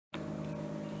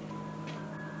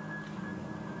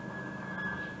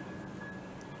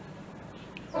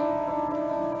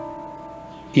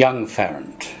Young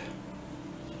Farrant,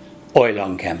 oil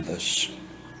on canvas.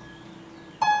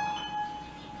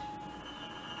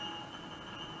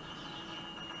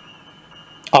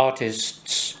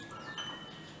 Artists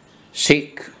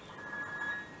seek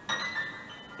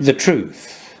the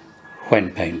truth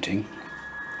when painting,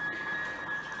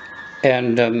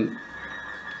 and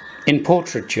in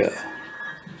portraiture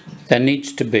there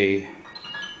needs to be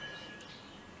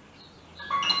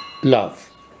love.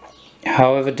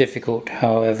 However difficult,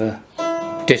 however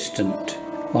distant,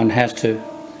 one has to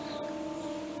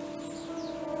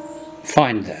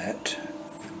find that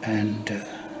and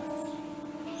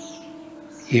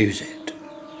use it.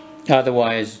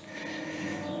 Otherwise,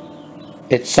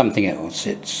 it's something else.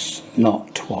 It's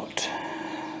not what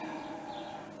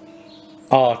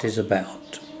art is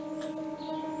about.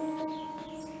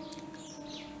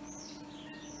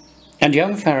 And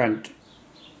young Farrant,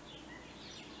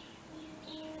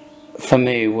 for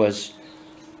me, was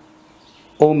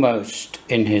almost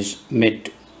in his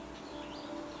mid-20s.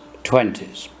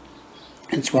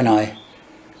 It's when I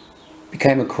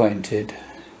became acquainted,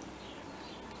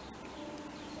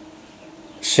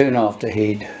 soon after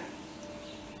he'd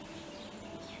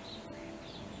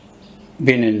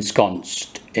been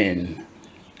ensconced in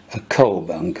a coal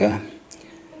bunker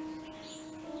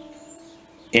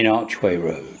in Archway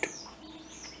Road.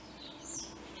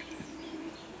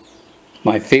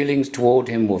 My feelings toward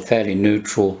him were fairly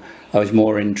neutral. I was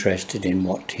more interested in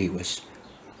what he was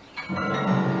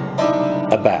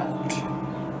about.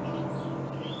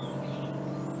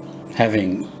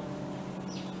 Having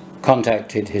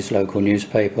contacted his local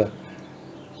newspaper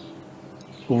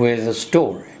with a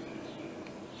story,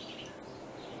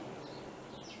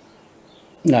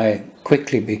 I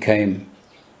quickly became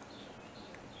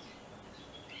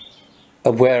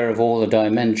aware of all the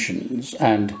dimensions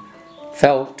and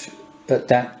felt at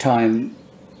that time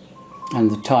and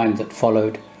the time that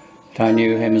followed that I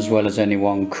knew him as well as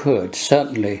anyone could,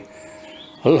 certainly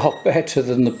a lot better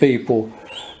than the people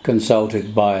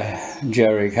consulted by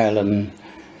Jerry Callan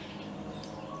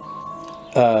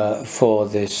for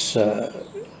this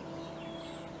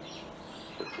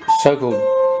so-called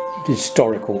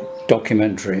historical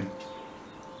documentary,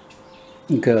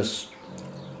 Curse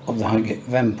of the Highgate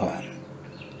Vampire.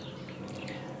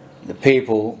 The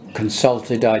people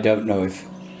consulted, I don't know if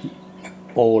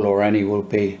all or any will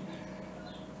be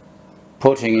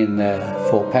putting in there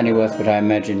for Pennyworth, but I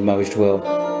imagine most will,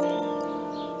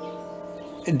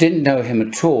 didn't know him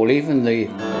at all. Even the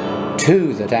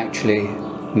two that actually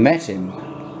met him,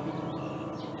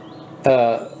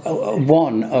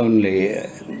 one only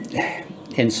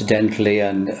incidentally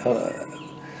and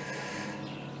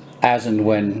as and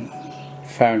when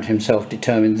Farrant himself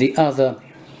determined. The other,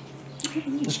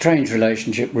 a strange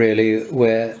relationship really,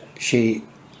 where she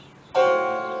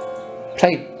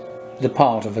played the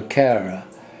part of a carer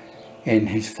in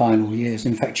his final years.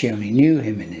 In fact, she only knew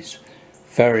him in his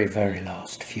very, very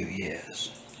last few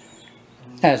years,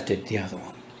 as did the other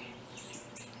one.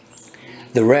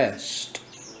 The rest,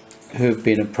 who've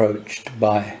been approached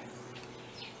by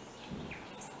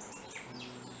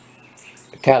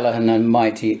Callaghan and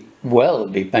might well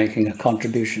be making a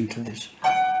contribution to this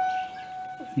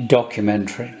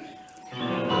documentary,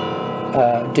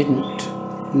 didn't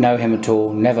know him at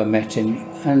all, never met him,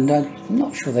 and I'm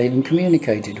not sure they even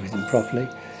communicated with him properly.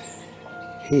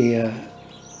 He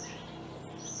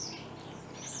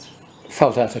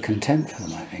felt utter contempt for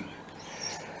them, I think,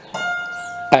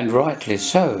 and rightly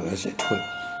so, as it would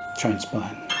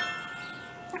transpire.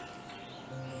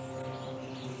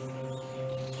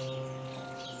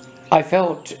 I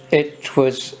felt it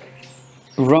was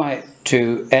right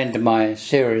to end my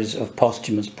series of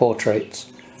posthumous portraits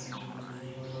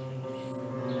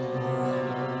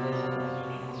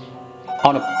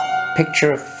on a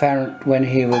picture of Farrant when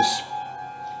he was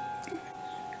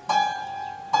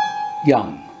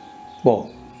young,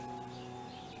 well,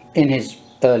 in his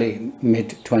early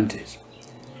mid-20s,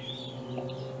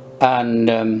 and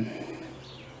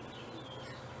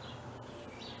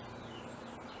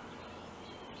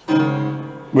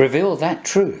reveal that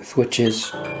truth, which is,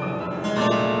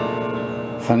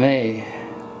 for me,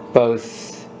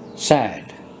 both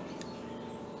sad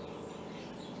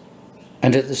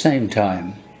and at the same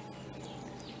time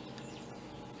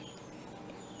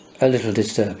a little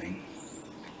disturbing.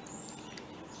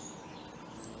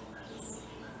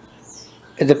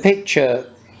 The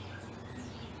picture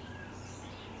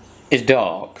is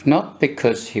dark, not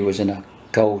because he was in a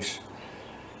coal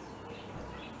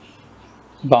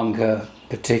bunker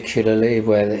particularly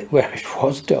where it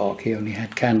was dark, he only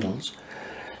had candles,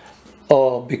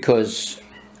 or because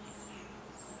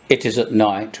it is at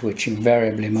night, which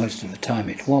invariably most of the time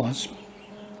it was,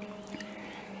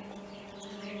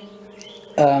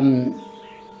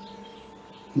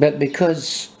 but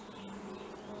because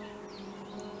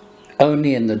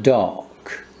only in the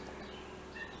dark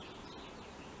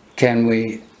can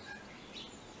we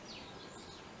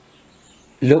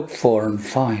look for and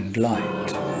find light.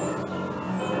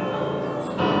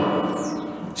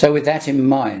 So with that in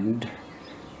mind,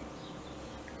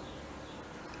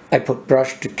 I put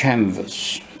brush to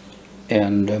canvas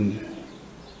and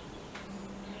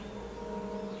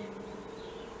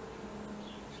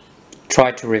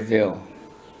try to reveal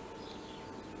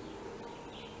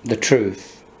the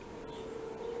truth,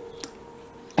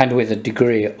 and with a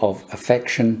degree of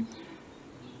affection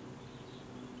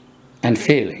and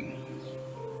feeling.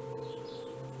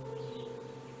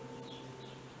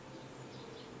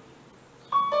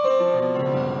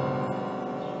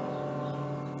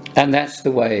 And that's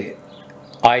the way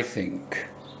I think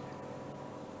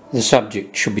the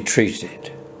subject should be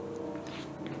treated.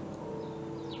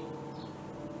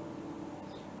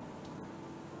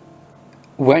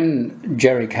 When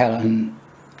Jerry Callahan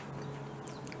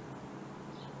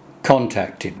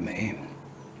contacted me,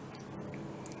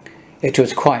 it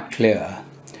was quite clear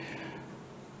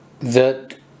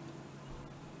that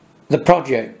the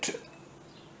project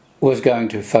was going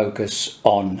to focus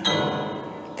on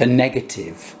the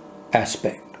negative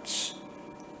aspects,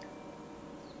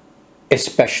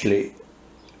 especially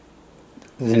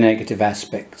the negative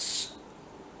aspects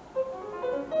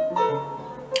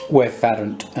where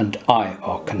Farrant and I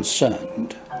are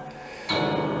concerned,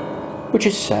 which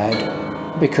is sad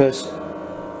because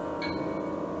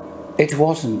it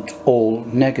wasn't all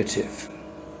negative.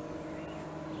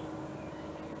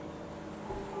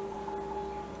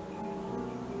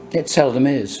 It seldom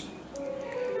is,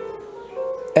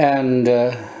 and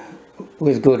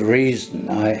with good reason.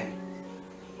 I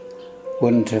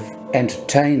wouldn't have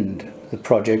entertained the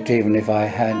project even if I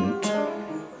hadn't,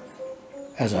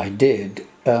 as I did,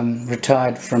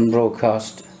 retired from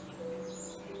broadcast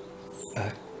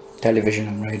television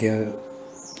and radio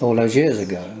all those years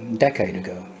ago, a decade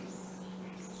ago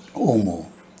or more.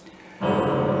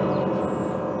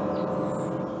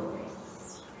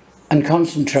 And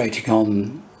concentrating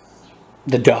on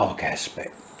the dark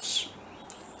aspects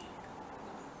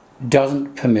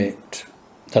doesn't permit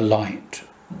the light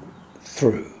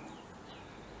through.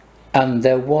 And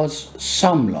there was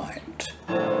some light,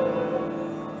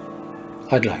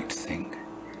 I'd like to think.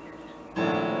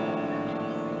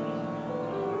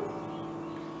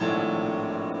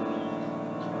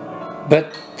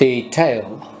 But the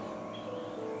tale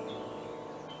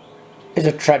is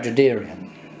a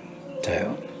tragedian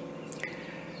tale.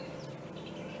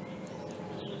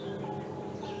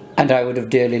 And I would have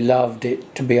dearly loved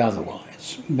it to be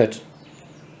otherwise, but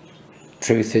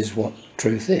truth is what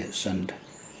truth is, and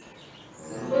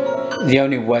the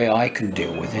only way I can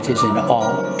deal with it is in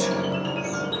art,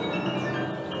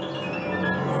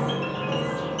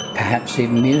 perhaps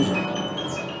even music.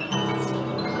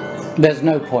 There's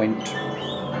no point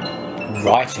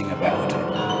writing about it,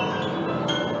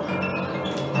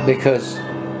 because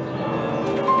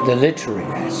the literary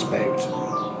aspect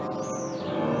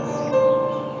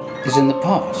is in the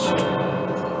past.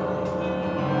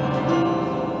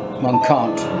 One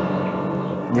can't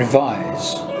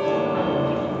revise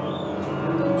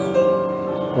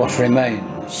what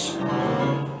remains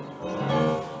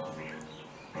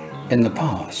in the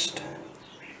past.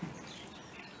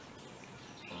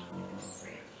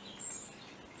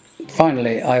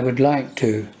 Finally, I would like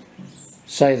to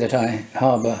say that I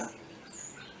harbour,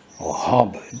 or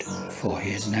harboured, for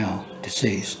he is now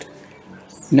deceased,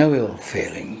 no ill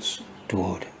feelings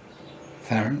toward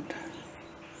Farrant.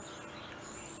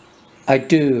 I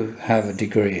do have a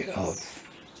degree of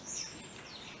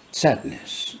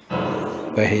sadness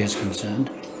where he is concerned,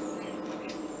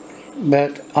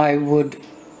 but I would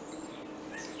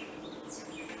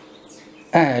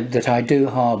add that I do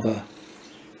harbour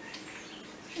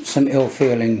some ill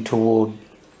feeling toward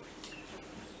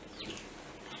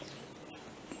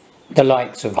the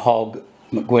likes of Hogg,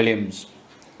 McWilliams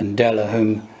and Della,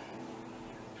 whom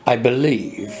I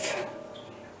believe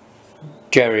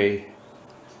Jerry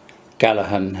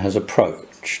Callahan has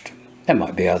approached. There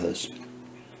might be others.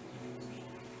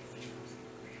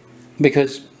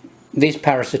 Because these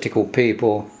parasitical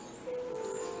people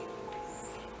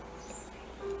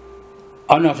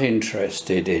are not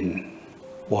interested in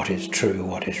what is true,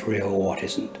 what is real, what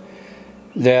isn't.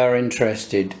 They are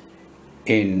interested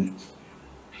in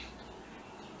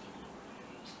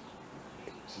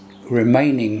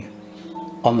remaining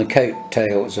on the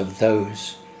coattails of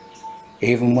those,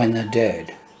 even when they're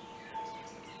dead,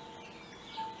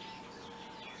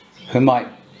 who might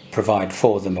provide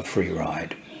for them a free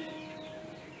ride.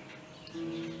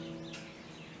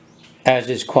 As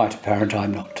is quite apparent,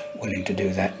 I'm not willing to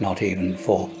do that, not even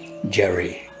for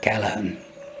Jerry Callahan,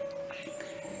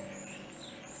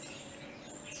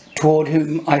 toward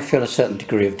whom I feel a certain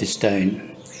degree of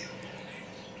disdain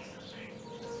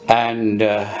and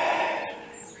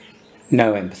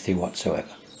no empathy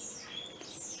whatsoever.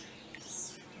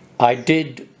 I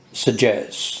did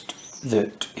suggest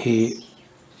that he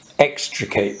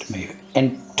extricate me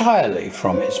entirely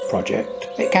from his project,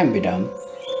 it can be done,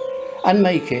 and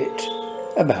make it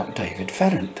about David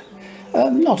Farrant.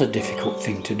 Not a difficult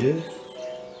thing to do.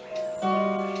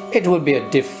 It would be a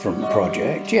different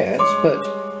project, yes, but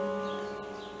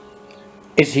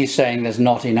is he saying there's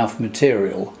not enough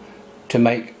material to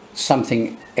make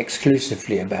something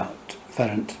exclusively about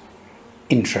Farrant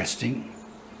interesting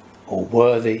or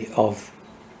worthy of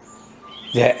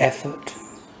their effort?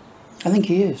 I think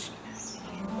he is.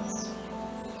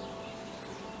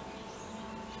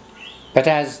 But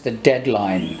as the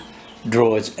deadline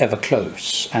draws ever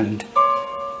close, and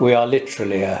we are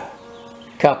literally a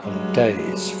couple of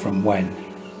days from when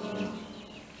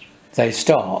they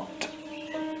start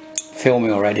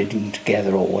filming or editing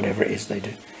together or whatever it is they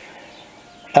do,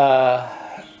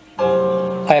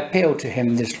 I appeal to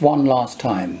him this one last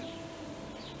time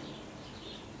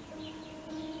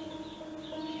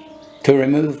to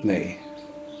remove me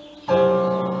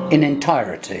in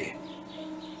entirety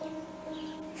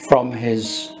from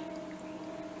his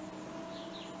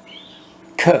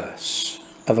curse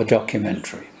of a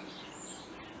documentary.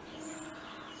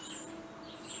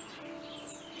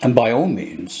 And by all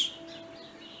means,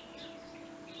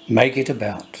 make it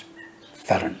about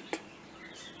Farrant,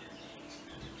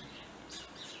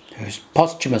 whose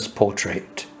posthumous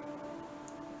portrait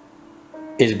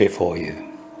is before you,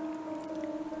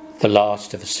 the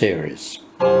last of a series.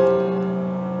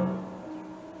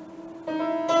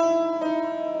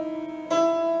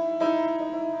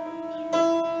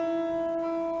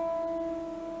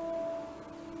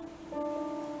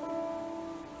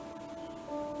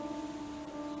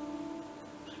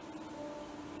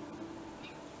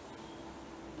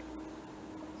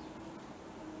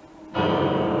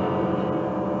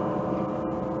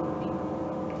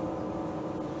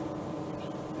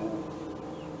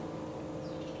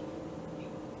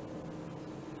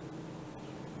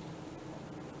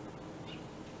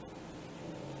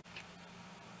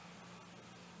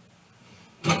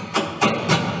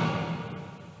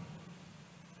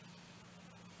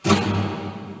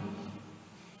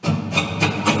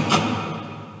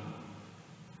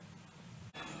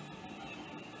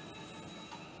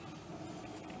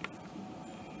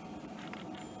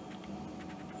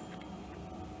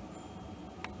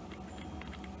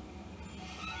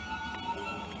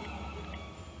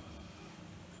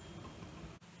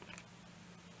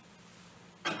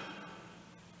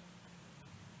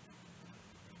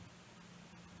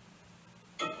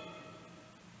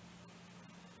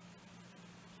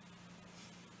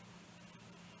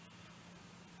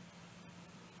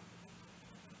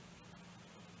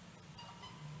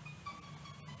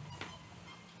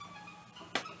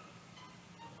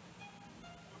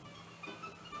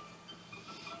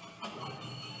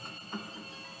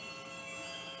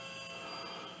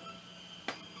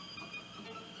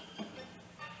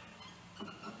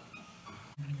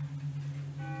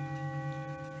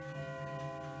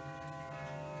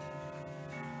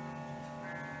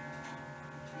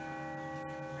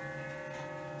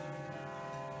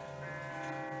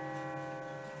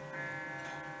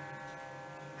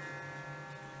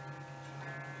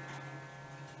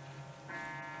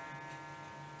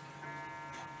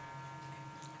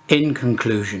 In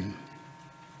conclusion,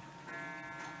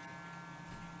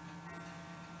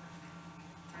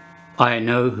 I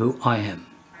know who I am.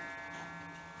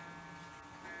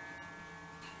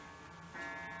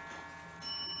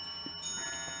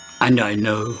 And I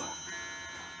know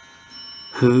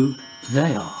who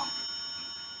they are.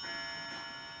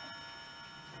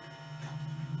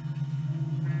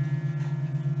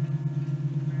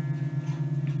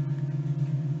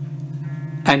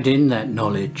 And in that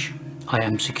knowledge, I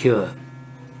am secure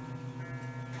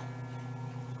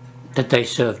that they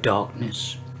serve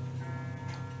darkness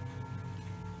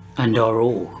and are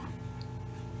all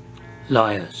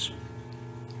liars.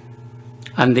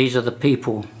 And these are the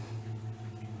people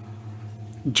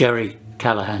Jerry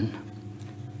Callahan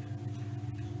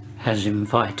has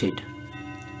invited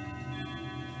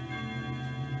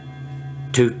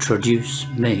to traduce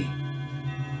me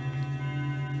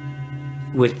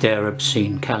with their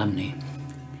obscene calumny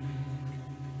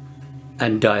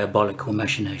and diabolical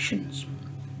machinations.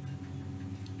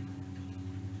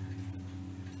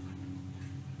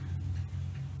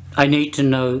 I need to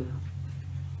know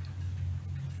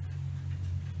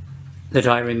that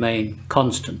I remain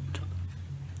constant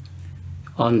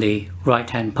on the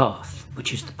right-hand path,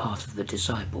 which is the path of the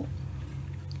disciple.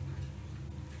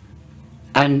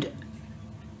 And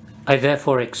I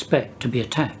therefore expect to be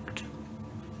attacked.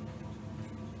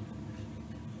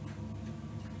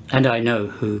 And I know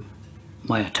who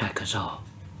my attackers are.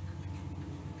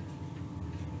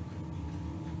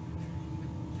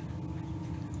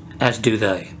 As do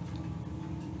they.